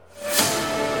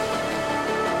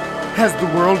Has the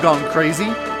world gone crazy?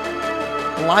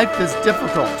 Life is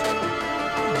difficult.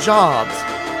 Jobs,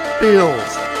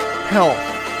 bills, health,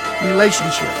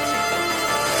 relationships.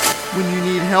 When you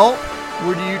need help,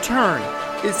 where do you turn?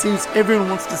 It seems everyone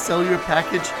wants to sell you a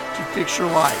package to fix your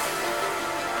life.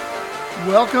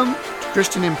 Welcome to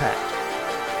Christian Impact,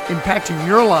 impacting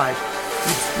your life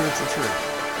with spiritual truth.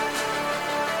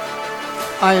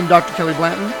 I am Dr. Kelly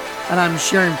Blanton, and I'm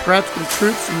sharing practical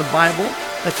truths in the Bible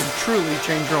that can truly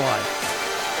change your life.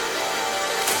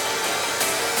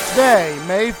 Today,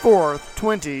 May 4th,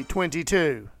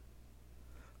 2022.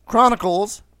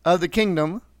 Chronicles of the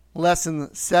Kingdom,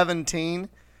 Lesson 17.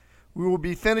 We will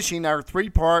be finishing our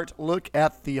three-part look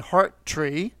at the heart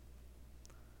tree.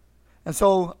 And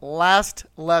so last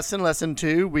lesson, Lesson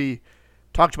 2, we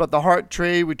talked about the heart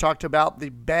tree. We talked about the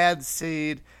bad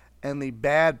seed and the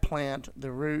bad plant,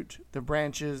 the root, the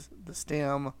branches, the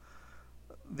stem,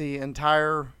 the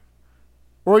entire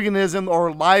organism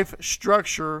or life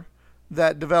structure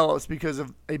that develops because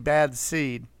of a bad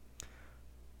seed.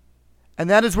 And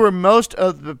that is where most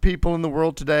of the people in the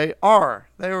world today are.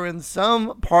 They are in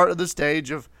some part of the stage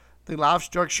of the life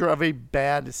structure of a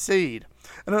bad seed.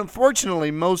 And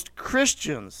unfortunately, most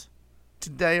Christians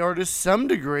today are to some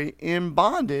degree in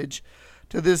bondage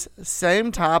to this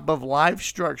same type of life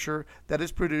structure that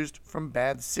is produced from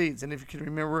bad seeds. And if you can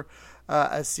remember,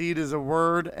 a seed is a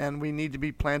word, and we need to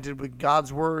be planted with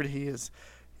God's word. He's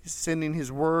sending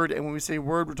his word. And when we say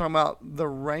word, we're talking about the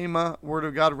Rhema, word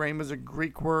of God. Rhema is a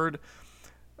Greek word.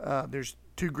 There's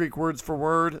two Greek words for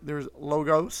word. There's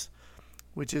logos,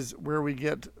 which is where we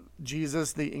get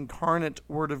Jesus, the incarnate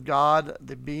word of God,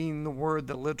 the being, the word,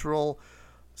 the literal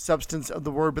substance of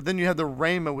the word. But then you have the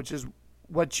Rhema, which is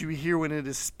what you hear when it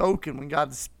is spoken. When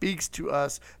God speaks to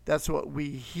us, that's what we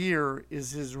hear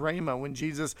is his Rhema. When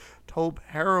Jesus told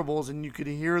parables and you could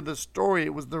hear the story,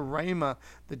 it was the Rhema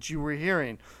that you were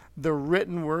hearing. The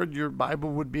written word, your Bible,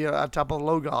 would be a type of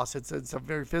logos. It's a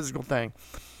very physical thing.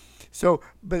 So,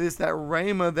 but it's that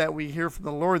Rhema that we hear from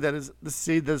the Lord that is the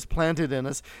seed that is planted in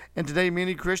us. And today,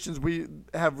 many Christians, we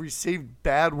have received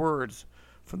bad words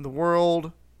from the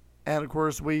world. And of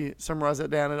course, we summarize that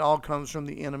down. It all comes from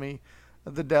the enemy,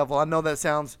 the devil. I know that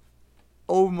sounds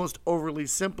almost overly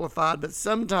simplified, but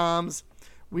sometimes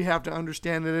we have to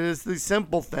understand that it is the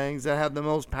simple things that have the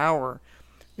most power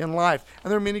in life. And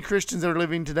there are many Christians that are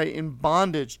living today in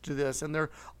bondage to this, and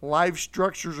their life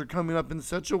structures are coming up in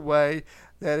such a way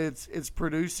that it's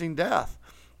producing death.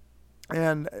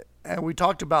 And we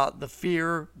talked about the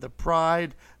fear, the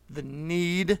pride, the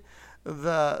need,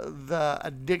 the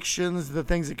addictions, the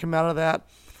things that come out of that.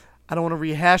 I don't want to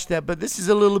rehash that, but this is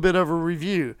a little bit of a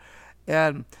review.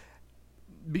 And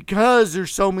because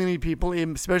there's so many people,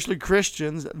 especially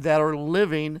Christians, that are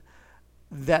living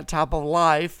that type of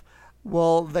life,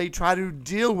 well, they try to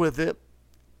deal with it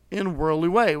in a worldly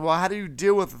way. Well, how do you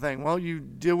deal with the thing? Well, you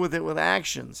deal with it with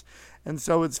actions. And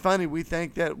so it's funny, we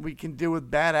think that we can deal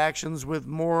with bad actions with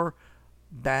more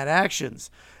bad actions.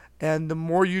 And the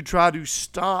more you try to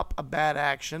stop a bad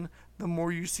action, the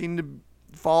more you seem to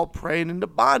fall prey into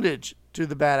bondage to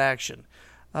the bad action.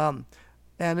 And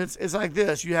it's like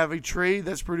this. You have a tree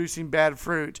that's producing bad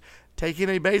fruit. Taking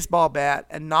a baseball bat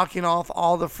and knocking off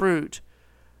all the fruit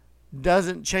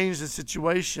doesn't change the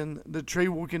situation. The tree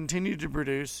will continue to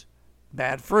produce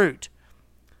bad fruit.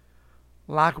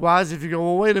 Likewise, if you go,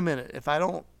 well, wait a minute. Let's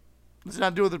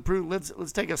not deal with the fruit.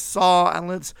 Let's take a saw and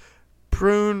let's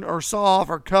prune or saw off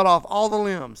or cut off all the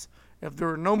limbs. If there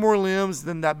are no more limbs,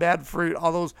 then that bad fruit,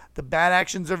 the bad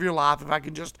actions of your life, if I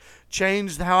can just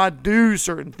change how I do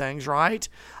certain things, right?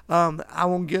 I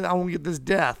won't get this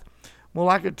death. Well,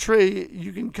 like a tree,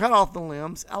 you can cut off the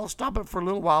limbs. I'll stop it for a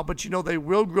little while, but they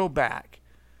will grow back.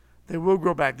 They will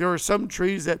grow back. There are some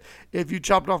trees that if you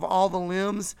chopped off all the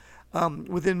limbs,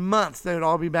 within months, they would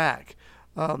all be back.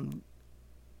 And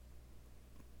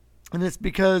it's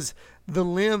because the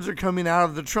limbs are coming out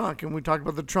of the trunk. And we talked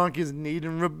about the trunk is need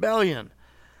and rebellion.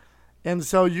 And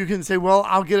so you can say, well,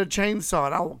 I'll get a chainsaw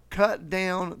and I will cut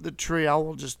down the tree. I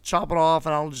will just chop it off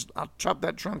and I'll chop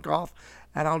that trunk off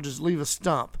and I'll just leave a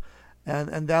stump.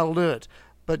 And that'll do it.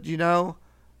 But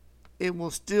it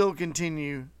will still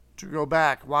continue to grow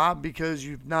back. Why? Because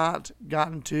you've not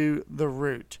gotten to the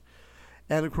root.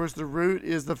 And of course, the root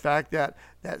is the fact that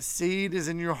that seed is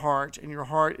in your heart and your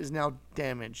heart is now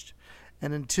damaged.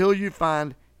 And until you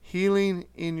find healing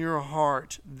in your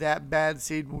heart, that bad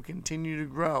seed will continue to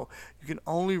grow. You can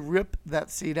only rip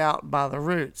that seed out by the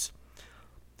roots.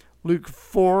 Luke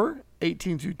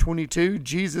 4:18-22,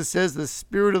 Jesus says, "The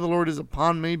Spirit of the Lord is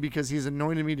upon me because he has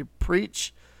anointed me to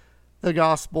preach the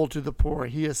gospel to the poor.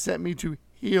 He has sent me to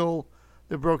heal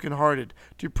the brokenhearted,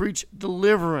 to preach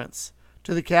deliverance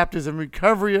to the captives and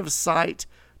recovery of sight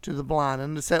to the blind,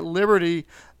 and to set liberty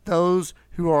those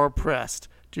who are oppressed,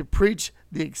 to preach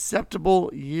the acceptable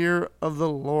year of the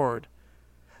Lord.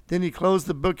 Then he closed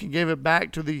the book and gave it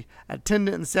back to the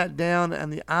attendant and sat down,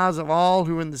 and the eyes of all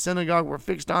who were in the synagogue were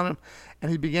fixed on him,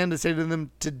 and he began to say to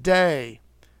them, "Today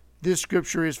this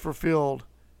scripture is fulfilled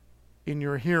in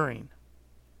your hearing."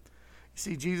 You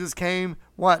see, Jesus came,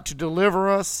 what? To deliver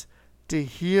us, to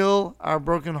heal our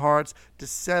broken hearts, to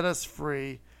set us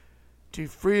free, to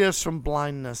free us from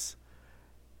blindness,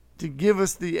 to give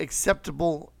us the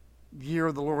acceptable year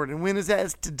of the Lord. And when is that?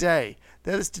 It's today.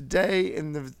 That is today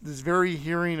in this very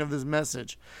hearing of this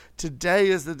message. Today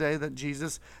is the day that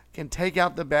Jesus can take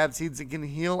out the bad seeds and can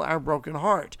heal our broken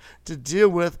heart, to deal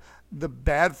with the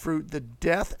bad fruit, the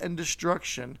death and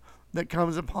destruction that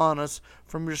comes upon us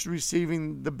from just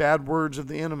receiving the bad words of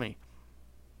the enemy.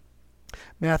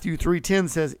 Matthew 3:10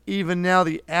 says, "Even now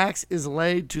the axe is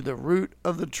laid to the root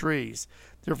of the trees.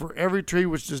 Therefore every tree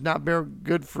which does not bear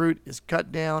good fruit is cut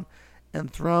down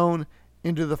and thrown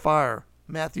into the fire."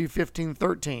 Matthew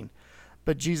 15:13.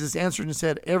 But Jesus answered and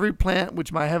said, "Every plant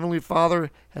which my heavenly Father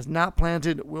has not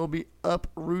planted will be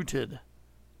uprooted."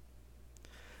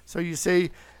 So you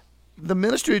see, the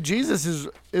ministry of Jesus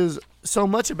is so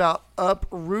much about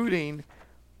uprooting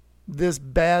this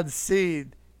bad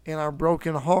seed in our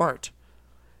broken heart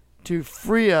to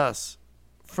free us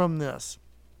from this.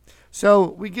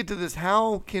 So we get to this: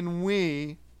 how can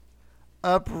we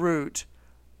uproot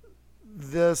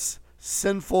this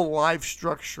sinful life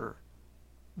structure,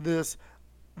 this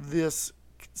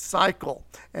cycle?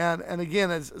 And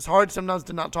again, it's hard sometimes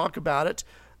to not talk about it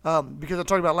because I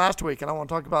talked about it last week, and I want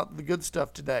to talk about the good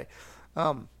stuff today.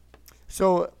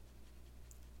 So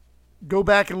go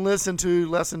back and listen to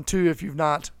lesson 2 if you've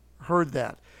not heard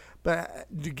that. But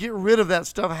to get rid of that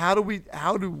stuff, how do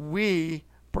we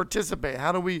participate?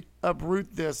 How do we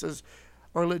uproot this,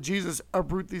 or let Jesus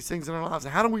uproot these things in our lives?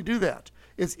 How do we do that?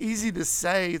 It's easy to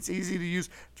say, it's easy to use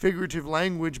figurative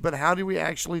language, but how do we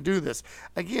actually do this?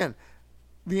 Again,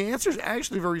 the answer is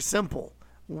actually very simple.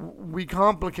 We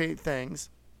complicate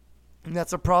things, and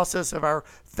that's a process of our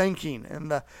thinking and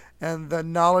the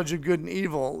knowledge of good and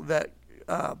evil that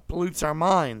pollutes our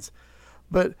minds.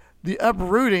 But the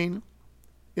uprooting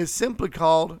is simply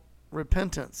called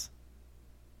repentance.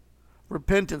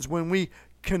 Repentance, when we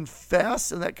confess,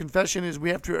 and that confession is we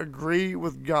have to agree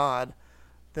with God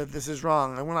that this is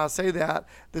wrong. And when I say that,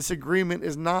 this agreement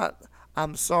is not,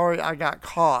 "I'm sorry I got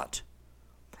caught,"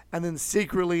 and then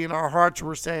secretly in our hearts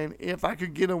we're saying, "If I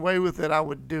could get away with it, I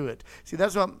would do it." See,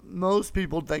 that's what most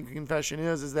people think confession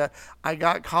is that I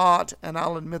got caught and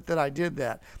I'll admit that I did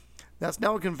that. That's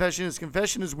not what confession is.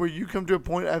 Confession is where you come to a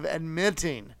point of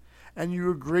admitting and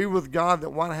you agree with God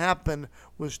that what happened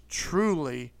was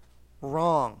truly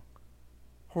wrong,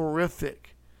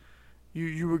 horrific.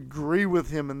 You agree with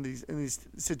him in these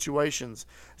situations.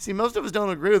 See, most of us don't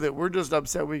agree with it. We're just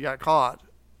upset we got caught,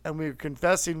 and we're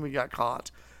confessing we got caught,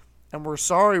 and we're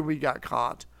sorry we got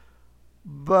caught.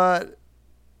 But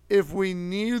if we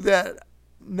knew that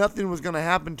nothing was going to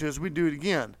happen to us, we'd do it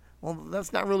again. Well,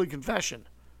 that's not really confession.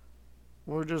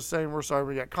 We're just saying we're sorry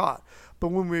we got caught. But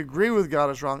when we agree with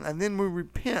God is wrong, and then we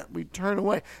repent, we turn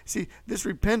away. See, this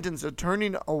repentance of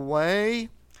turning away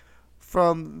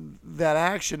from that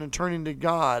action and turning to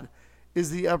God is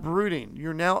the uprooting.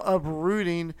 You're now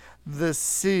uprooting the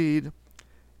seed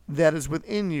that is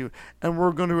within you. And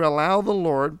we're going to allow the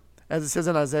Lord, as it says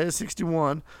in Isaiah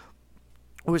 61,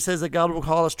 where it says that God will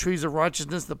call us trees of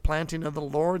righteousness, the planting of the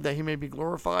Lord, that he may be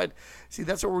glorified. See,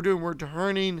 that's what we're doing. We're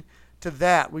turning to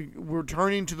that. We're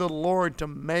turning to the Lord to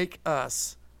make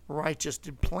us righteous,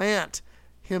 to plant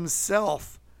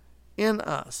himself in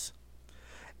us.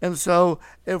 And so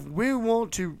if we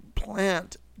want to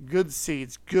plant good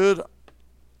seeds, good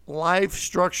life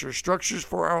structures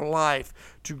for our life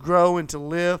to grow and to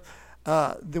live,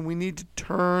 then we need to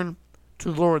turn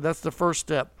to the Lord. That's the first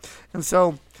step. And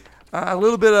so a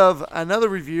little bit of another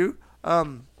review,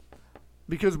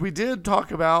 because we did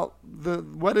talk about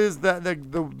what is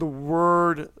the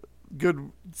word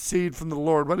good seed from the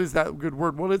Lord. What is that good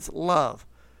word? Well, it's love.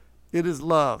 It is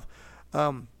love.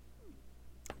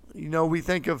 We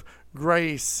think of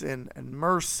grace and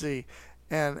mercy,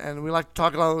 and we like to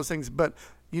talk about those things, but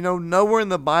nowhere in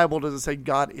the Bible does it say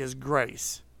God is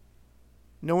grace.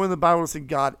 Nowhere in the Bible does it say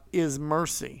God is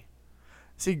mercy.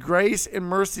 See, grace and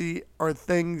mercy are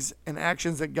things and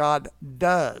actions that God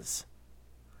does.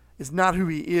 It's not who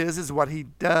he is, it's what he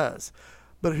does.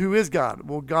 But who is God?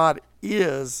 Well, God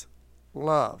is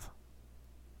love.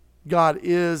 God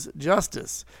is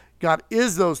justice. God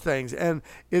is those things, and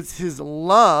it's his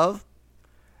love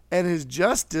and his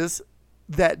justice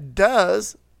that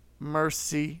does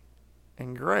mercy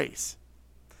and grace.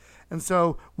 And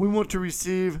so we want to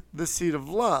receive the seed of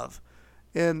love.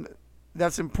 And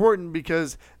that's important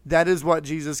because that is what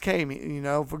Jesus came.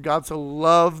 For God so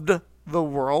loved the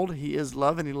world, he is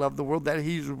love, and he loved the world, that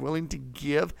he's willing to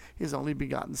give his only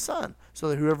begotten Son, so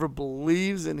that whoever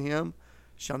believes in him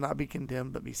shall not be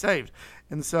condemned but be saved.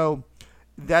 And so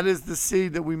that is the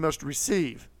seed that we must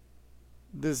receive.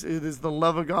 It is the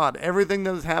love of God. Everything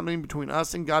that is happening between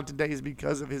us and God today is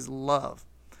because of his love.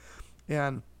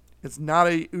 And it's not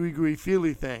a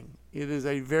ooey-gooey-feely thing. It is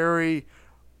a very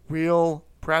real,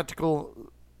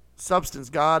 practical substance.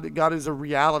 God is a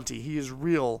reality. He is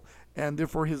real. And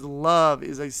therefore his love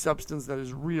is a substance that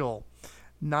is real.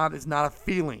 It's not a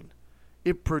feeling.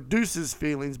 It produces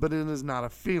feelings, but it is not a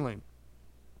feeling.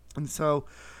 And so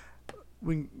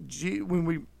when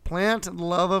we plant the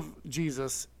love of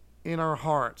Jesus in our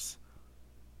hearts,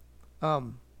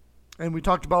 and we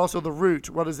talked about also the root.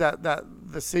 What is that? That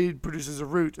the seed produces a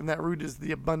root, and that root is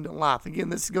the abundant life. Again,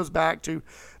 this goes back to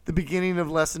the beginning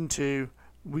of lesson 2.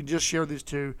 We just shared these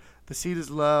two. The seed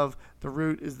is love. The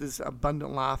root is this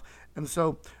abundant life. And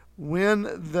so when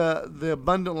the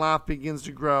abundant life begins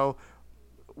to grow,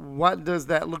 what does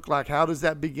that look like? How does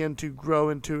that begin to grow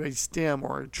into a stem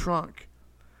or a trunk?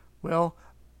 Well,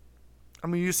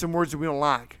 I'm going to use some words that we don't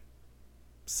like.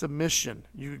 Submission.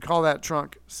 You could call that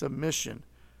trunk submission.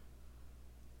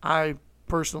 I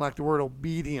personally like the word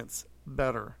obedience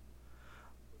better.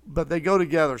 But they go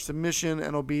together. Submission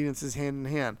and obedience is hand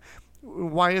in hand.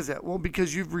 Why is that? Well,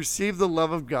 because you've received the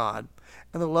love of God,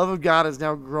 and the love of God is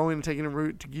now growing and taking a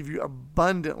root to give you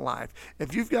abundant life.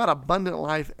 If you've got abundant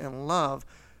life and love,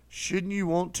 shouldn't you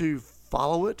want to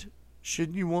follow it?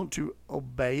 Shouldn't you want to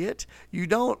obey it? You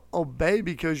don't obey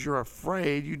because you're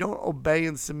afraid. You don't obey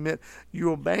and submit.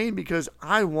 You're obeying because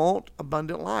I want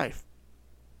abundant life.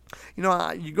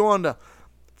 You go onto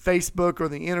Facebook or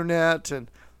the internet, and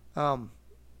I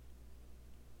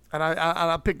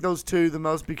pick those two the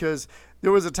most because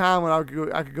there was a time when I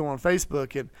could go on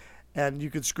Facebook and you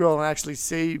could scroll and actually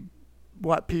see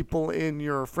what people in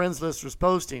your friends list was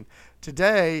posting.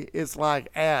 Today, it's like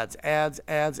ads,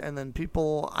 and then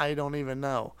people I don't even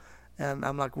know. And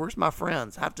I'm like, where's my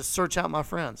friends? I have to search out my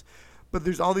friends. But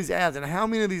there's all these ads, and how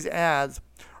many of these ads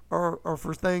are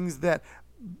for things that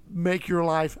make your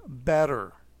life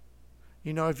better?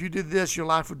 If you did this, your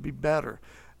life would be better.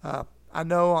 I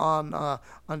know on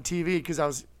TV, because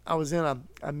I was in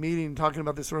a meeting talking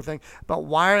about this sort of thing, about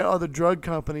why are the drug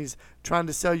companies trying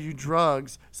to sell you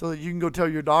drugs so that you can go tell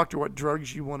your doctor what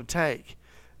drugs you want to take.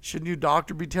 Shouldn't your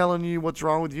doctor be telling you what's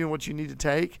wrong with you and what you need to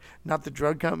take, not the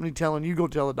drug company telling you go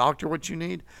tell the doctor what you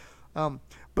need?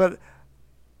 But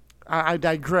I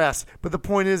digress. But the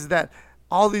point is that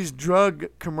all these drug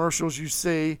commercials you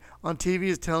see on TV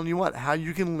is telling you what? How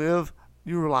you can live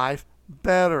your life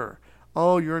better.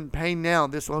 Oh, you're in pain now.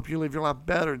 This will help you live your life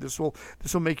better. This will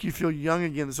make you feel young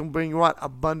again. This will bring you what?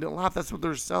 Abundant life. That's what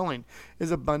they're selling,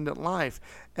 is abundant life.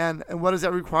 And what does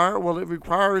that require? Well, it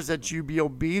requires that you be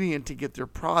obedient to get their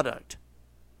product.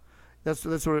 That's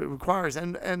what it requires.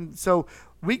 And so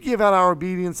we give out our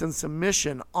obedience and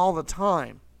submission all the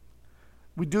time.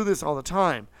 We do this all the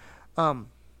time. And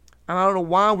I don't know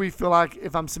why we feel like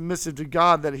if I'm submissive to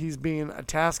God that he's being a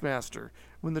taskmaster,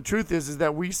 when the truth is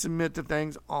that we submit to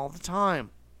things all the time.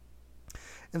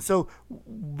 And so,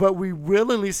 but we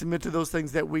willingly submit to those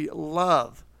things that we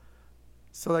love.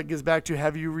 So that gets back to,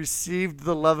 have you received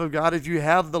the love of God? If you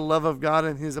have the love of God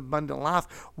and his abundant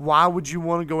life, why would you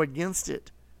want to go against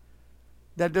it?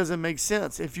 That doesn't make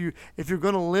sense. If you're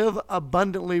going to live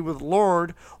abundantly with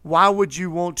Lord, why would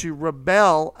you want to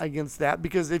rebel against that?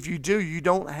 Because if you do, you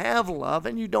don't have love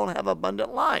and you don't have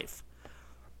abundant life.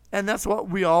 And that's what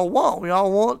we all want. We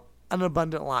all want an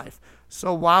abundant life.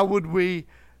 So why would we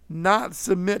not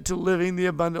submit to living the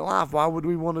abundant life? Why would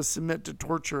we want to submit to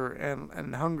torture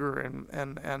and hunger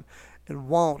and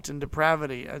want and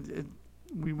depravity?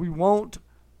 We want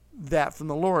that from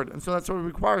the Lord. And so that's what it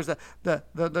requires. That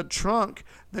the trunk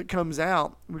that comes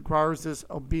out requires this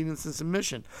obedience and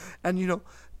submission. And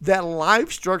that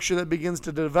life structure that begins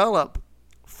to develop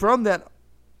from that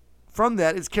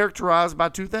is characterized by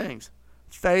two things: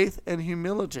 faith and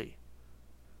humility.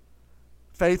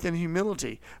 Faith and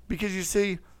humility. Because you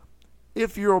see,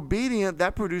 if you're obedient,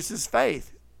 that produces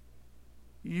faith.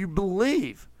 You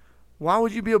believe. Why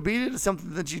would you be obedient to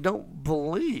something that you don't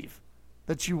believe,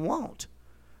 that you won't?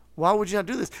 Why would you not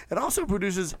do this? It also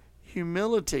produces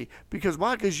humility. Because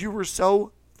why? Because you were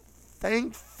so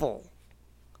thankful.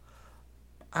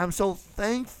 I'm so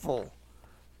thankful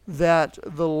that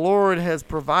the Lord has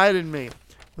provided me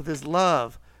with his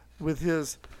love, with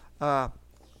his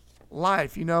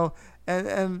life,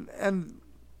 and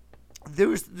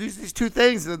there's these two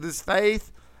things that this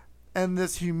faith and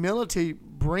this humility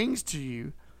brings to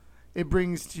you. It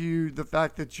brings to you the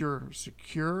fact that you're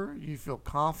secure, you feel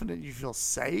confident, you feel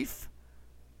safe.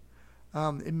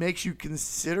 It makes you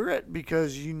considerate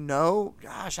because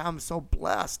gosh, I'm so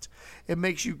blessed. It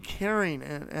makes you caring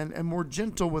and more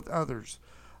gentle with others.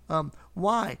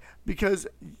 Why? Because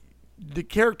the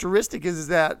characteristic is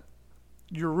that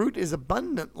your root is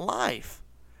abundant life.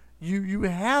 You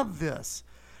have this.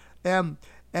 And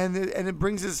it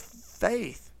brings us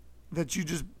faith that you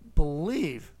just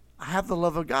believe. I have the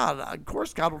love of God. Of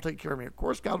course God will take care of me. Of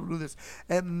course God will do this.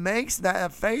 It makes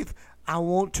that faith, I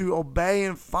want to obey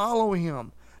and follow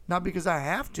him. Not because I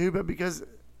have to, but because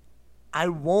I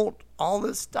want all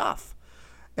this stuff.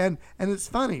 And it's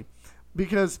funny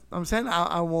because I'm saying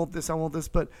I want this,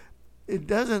 but it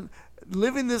doesn't,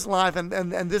 living this life and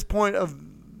this point of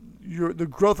the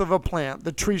growth of a plant,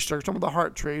 the tree structure, some of the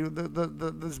heart tree,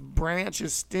 this branch,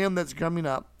 this stem that's coming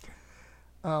up,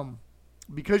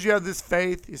 because you have this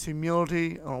faith, this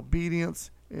humility, and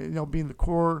obedience, being the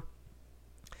core,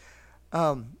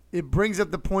 it brings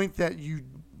up the point that you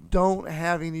don't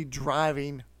have any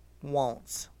driving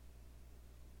wants.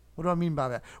 What do I mean by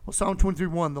that? Well, Psalm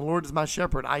 23:1, the Lord is my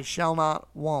shepherd, I shall not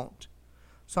want.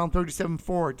 Psalm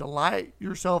 37:4, delight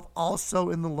yourself also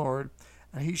in the Lord,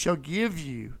 and he shall give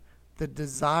you the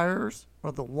desires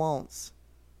or the wants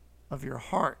of your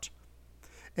heart.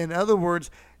 In other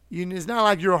words, it's not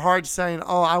like your heart saying,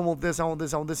 oh, I want this, and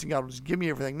God will just give me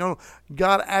everything. No,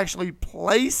 God actually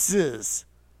places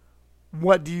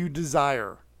what do you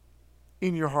desire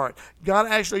in your heart. God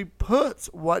actually puts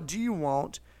what do you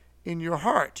want in your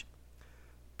heart.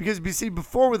 Because you see,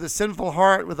 before with a sinful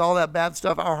heart, with all that bad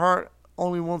stuff, our heart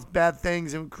only wants bad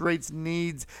things and creates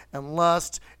needs and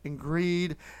lust and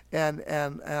greed and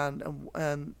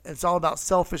it's all about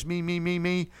selfish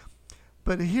me.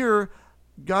 But here,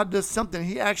 God does something.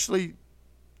 He actually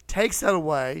takes that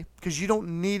away because you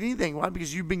don't need anything. Why?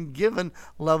 Because you've been given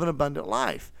love and abundant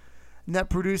life. And that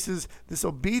produces this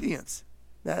obedience.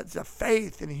 That's a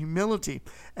faith and humility.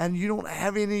 And you don't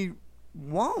have any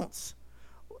wants.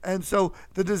 And so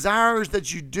the desires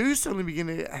that you do suddenly begin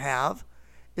to have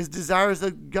is desires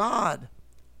that God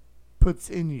puts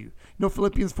in you.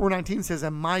 Philippians 4:19 says,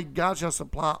 and my God shall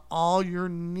supply all your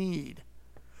need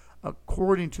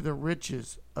according to the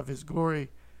riches of his glory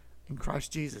in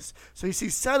Christ Jesus. So you see,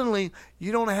 suddenly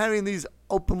you don't have any of these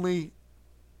openly,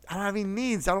 I don't have any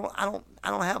needs. I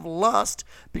don't have lust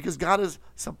because God has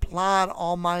supplied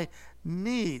all my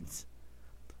needs.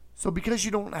 So because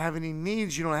you don't have any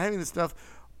needs, you don't have any of this stuff,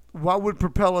 what would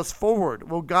propel us forward?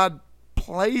 Well, God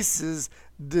places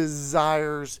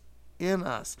desires in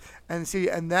us. And see,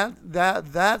 and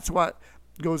that's what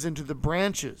goes into the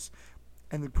branches.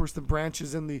 And of course the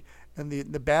branches and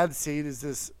the bad seed is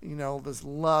this, this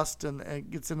lust and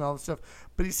it gets into all this stuff.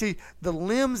 But you see, the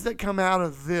limbs that come out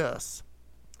of this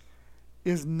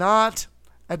is not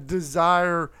a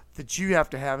desire that you have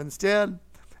to have. Instead,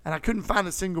 and I couldn't find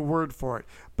a single word for it,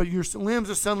 but your limbs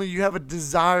are suddenly, you have a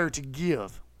desire to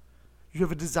give. You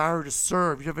have a desire to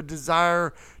serve. You have a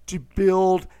desire to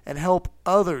build and help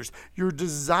others. Your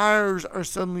desires are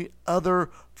suddenly other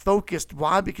focused.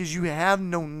 Why? Because you have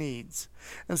no needs.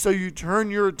 And so you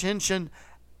turn your attention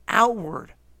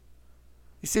outward.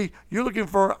 You see, you're looking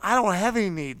for, I don't have any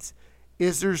needs.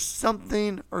 Is there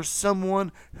something or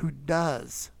someone who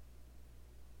does?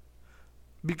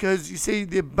 Because you see,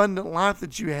 the abundant life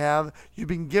that you have, you've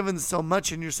been given so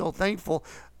much and you're so thankful,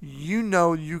 you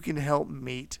know you can help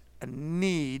meet a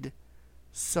need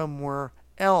somewhere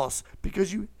else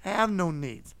because you have no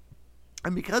needs.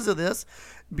 And because of this,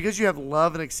 because you have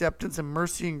love and acceptance and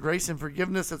mercy and grace and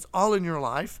forgiveness that's all in your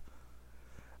life,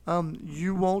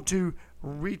 you want to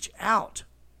reach out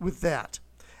with that.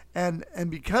 And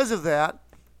because of that,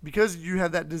 because you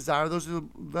have that desire, those are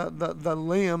the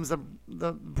limbs,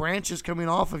 the branches coming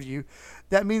off of you,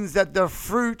 that means that the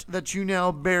fruit that you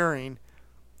now bearing,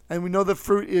 and we know the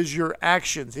fruit is your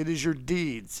actions, it is your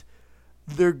deeds.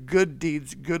 They're good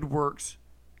deeds, good works,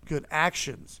 good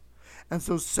actions. And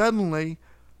so suddenly,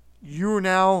 you're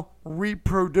now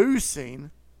reproducing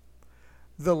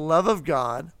the love of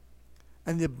God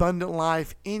and the abundant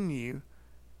life in you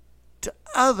to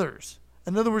others.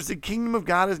 In other words, the kingdom of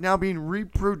God is now being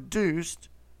reproduced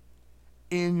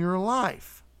in your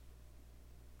life.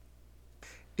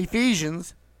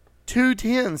 Ephesians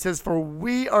 2:10 says, for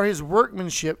we are his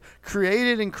workmanship,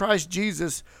 created in Christ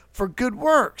Jesus for good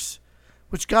works,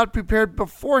 which God prepared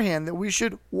beforehand that we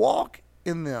should walk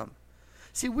in them.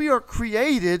 See, we are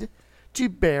created to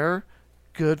bear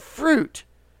good fruit.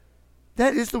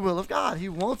 That is the will of God. He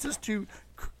wants us to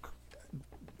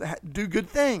do good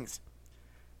things.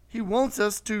 He wants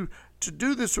us to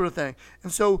do this sort of thing.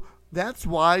 And so that's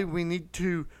why we need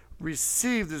to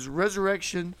receive this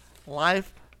resurrection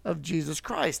life of Jesus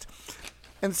Christ.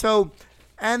 And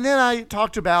then I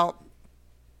talked about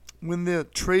when the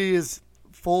tree is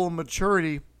full of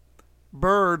maturity,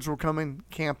 birds will come and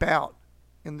camp out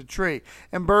in the tree.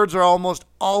 And birds are almost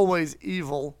always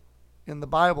evil in the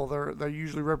Bible. They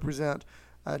usually represent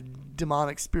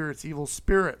demonic spirits, evil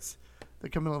spirits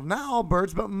that come in. Not all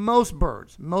birds, but most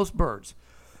birds.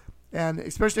 And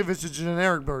especially if it's a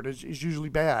generic bird, it's usually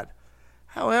bad.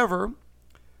 However,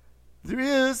 there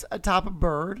is a type of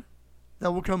bird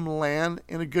that will come land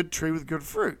in a good tree with good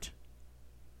fruit.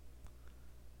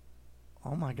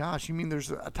 Oh my gosh, you mean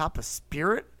there's a type of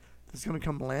spirit that's going to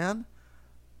come land?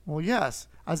 Well, yes.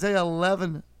 Isaiah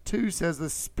 11:2 says,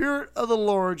 the Spirit of the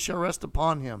Lord shall rest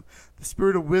upon him, the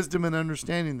Spirit of wisdom and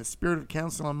understanding, the Spirit of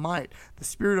counsel and might, the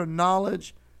Spirit of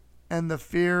knowledge and the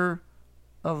fear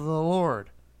of the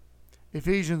Lord.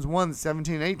 Ephesians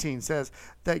 1:17-18 says,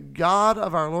 that God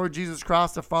of our Lord Jesus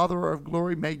Christ, the Father of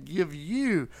glory, may give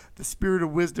you the spirit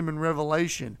of wisdom and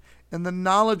revelation and the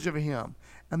knowledge of him,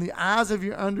 and the eyes of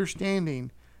your understanding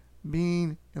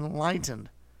being enlightened.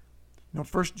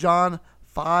 1 John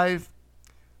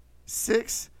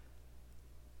 5:6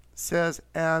 says,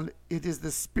 and it is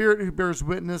the Spirit who bears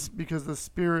witness, because the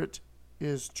Spirit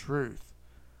is truth.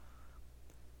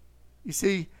 You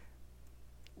see,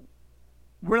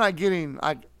 we're not getting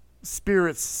like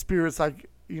spirits like,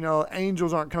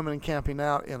 angels aren't coming and camping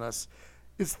out in us.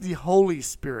 It's the Holy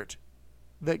Spirit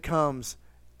that comes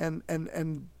and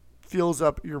fills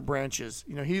up your branches.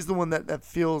 He's the one that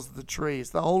fills the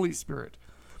trees, the Holy Spirit.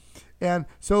 And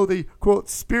so the quote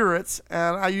spirits,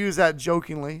 and I use that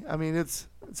jokingly. I mean, it's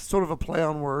sort of a play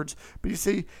on words, but you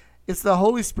see, it's the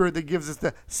Holy Spirit that gives us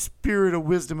the spirit of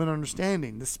wisdom and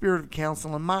understanding, the spirit of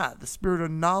counsel and might, the spirit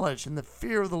of knowledge and the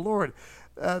fear of the Lord,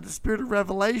 the spirit of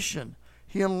revelation.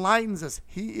 He enlightens us.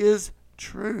 He is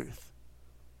truth.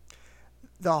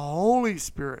 The Holy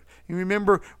Spirit. You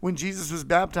remember when Jesus was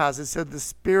baptized, it said the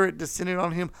Spirit descended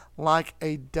on him like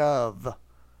a dove.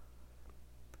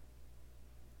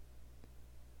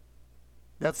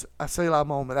 That's a Selah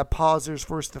moment. That pause there is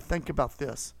for us to think about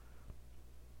this.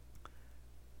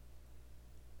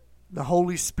 The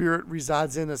Holy Spirit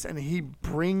resides in us, and he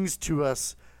brings to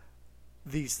us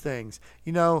these things.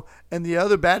 And the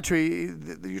other bad tree,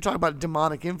 you're talking about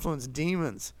demonic influence,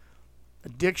 demons,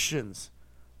 addictions,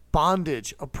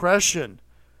 bondage, oppression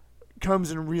comes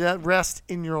and rests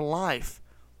in your life.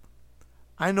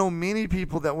 I know many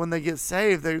people that when they get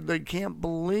saved, they can't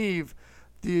believe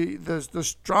the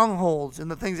strongholds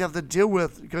and the things they have to deal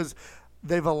with because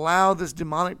they've allowed this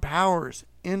demonic powers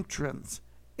entrance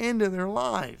into their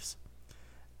lives.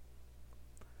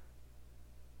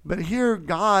 But here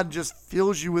God just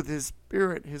fills you with his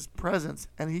Spirit, his presence,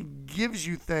 and he gives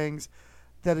you things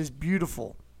that is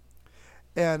beautiful.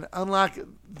 And unlike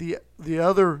the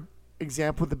other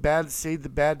example, the bad seed, the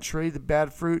bad tree, the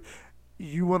bad fruit,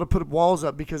 you want to put walls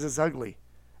up because it's ugly.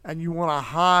 And you want to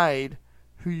hide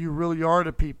who you really are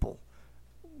to people.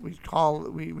 We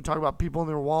talk about people in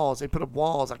their walls. They put up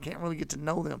walls. I can't really get to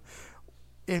know them.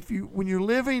 When you're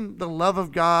living the love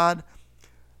of God,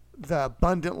 the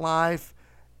abundant life,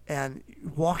 and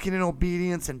walking in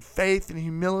obedience and faith and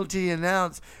humility, and now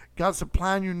it's God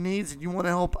supplying your needs and you want to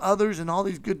help others and all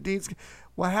these good deeds,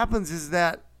 what happens is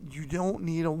that you don't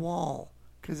need a wall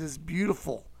because it's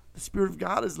beautiful. The Spirit of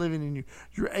God is living in you.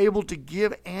 You're able to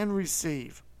give and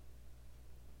receive.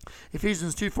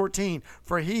 Ephesians 2:14,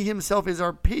 for he himself is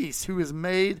our peace, who has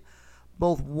made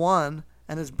both one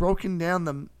and has broken down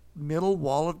the middle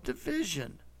wall of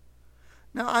division.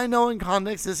 Now, I know in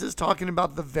context this is talking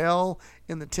about the veil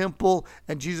in the temple,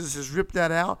 and Jesus has ripped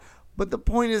that out. But the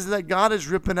point is that God is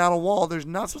ripping out a wall. There's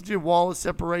not supposed to be a wall of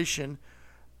separation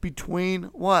between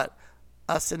what?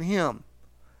 Us and him.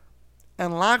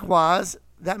 And likewise,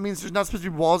 that means there's not supposed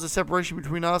to be walls of separation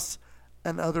between us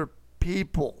and other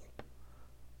people.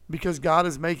 Because God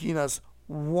is making us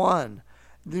one.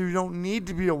 There don't need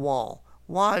to be a wall.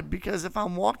 Why? Because if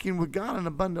I'm walking with God in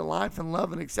abundant life and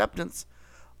love and acceptance,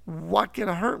 what can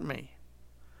hurt me?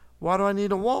 Why do I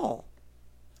need a wall?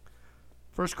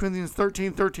 1 Corinthians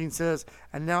 13:13 says,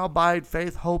 and now abide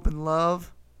faith, hope, and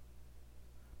love.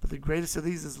 But the greatest of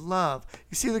these is love.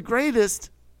 You see, the greatest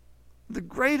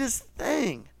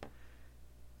thing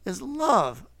is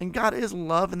love. And God is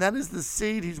love, and that is the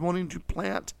seed he's wanting to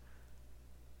plant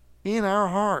in our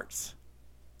hearts.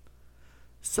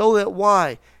 So that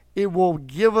why? It will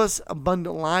give us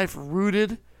abundant life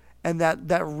rooted and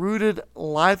that rooted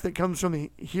life that comes from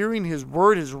hearing his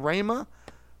word, his rhema,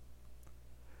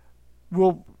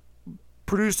 will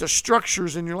produce the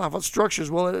structures in your life. What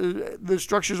structures? Well, the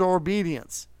structures are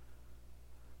obedience,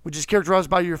 which is characterized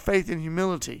by your faith and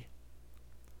humility,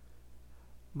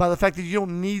 by the fact that you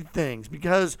don't need things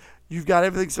because you've got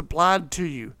everything supplied to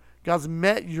you. God's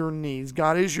met your needs.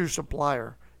 God is your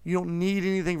supplier. You don't need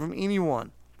anything from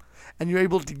anyone. And you're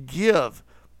able to give.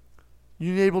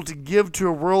 You're able to give to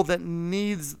a world that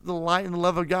needs the light and the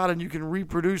love of God, and you can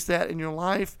reproduce that in your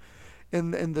life,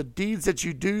 in the deeds that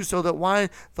you do, so that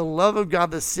the love of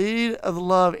God, the seed of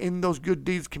love in those good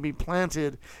deeds can be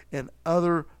planted in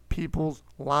other people's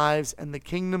lives, and the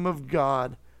kingdom of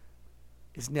God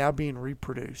is now being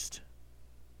reproduced.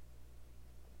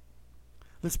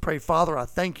 Let's pray. Father, I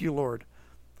thank you, Lord,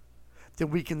 that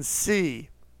we can see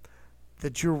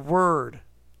that your word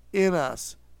in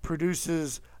us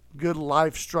produces good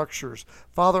life structures.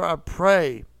 Father, I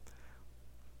pray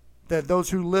that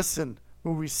those who listen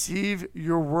will receive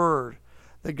your word,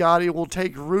 that God, it will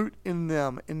take root in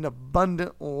them in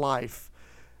abundant life,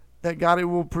 that God, it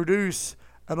will produce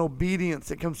an obedience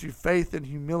that comes through faith and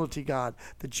humility, God,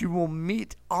 that you will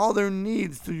meet all their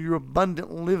needs through your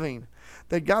abundant living,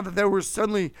 that God, that they will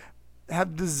suddenly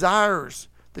have desires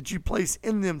that you place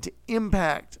in them to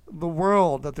impact the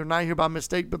world, that they're not here by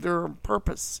mistake, but they're on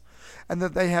purpose, and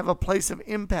that they have a place of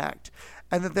impact,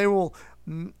 and that they will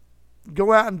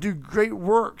go out and do great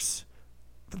works,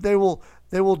 that they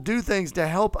will do things to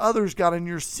help others, God, and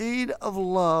your seed of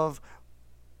love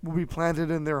will be planted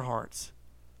in their hearts.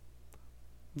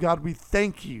 God, we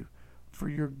thank you for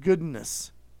your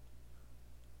goodness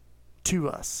to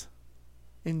us.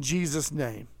 In Jesus'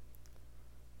 name,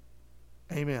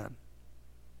 amen.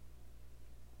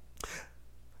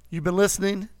 You've been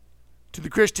listening to the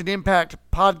Christian Impact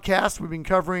Podcast. We've been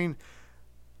covering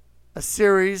a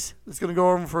series that's going to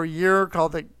go over for a year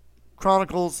called the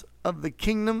Chronicles of the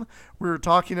Kingdom. We were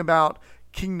talking about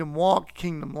kingdom walk,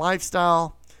 kingdom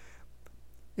lifestyle.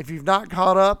 If you've not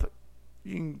caught up,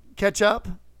 you can catch up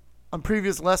on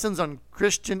previous lessons on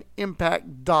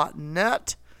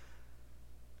christianimpact.net.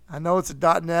 I know it's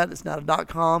a .net. It's not a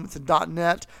 .com. It's a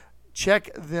 .net.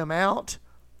 Check them out.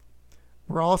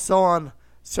 We're also on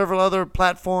several other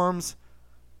platforms,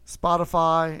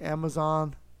 Spotify,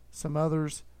 Amazon, some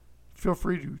others. Feel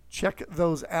free to check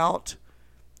those out.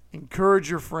 Encourage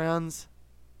your friends.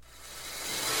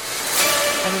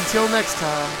 And until next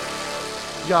time,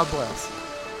 God bless.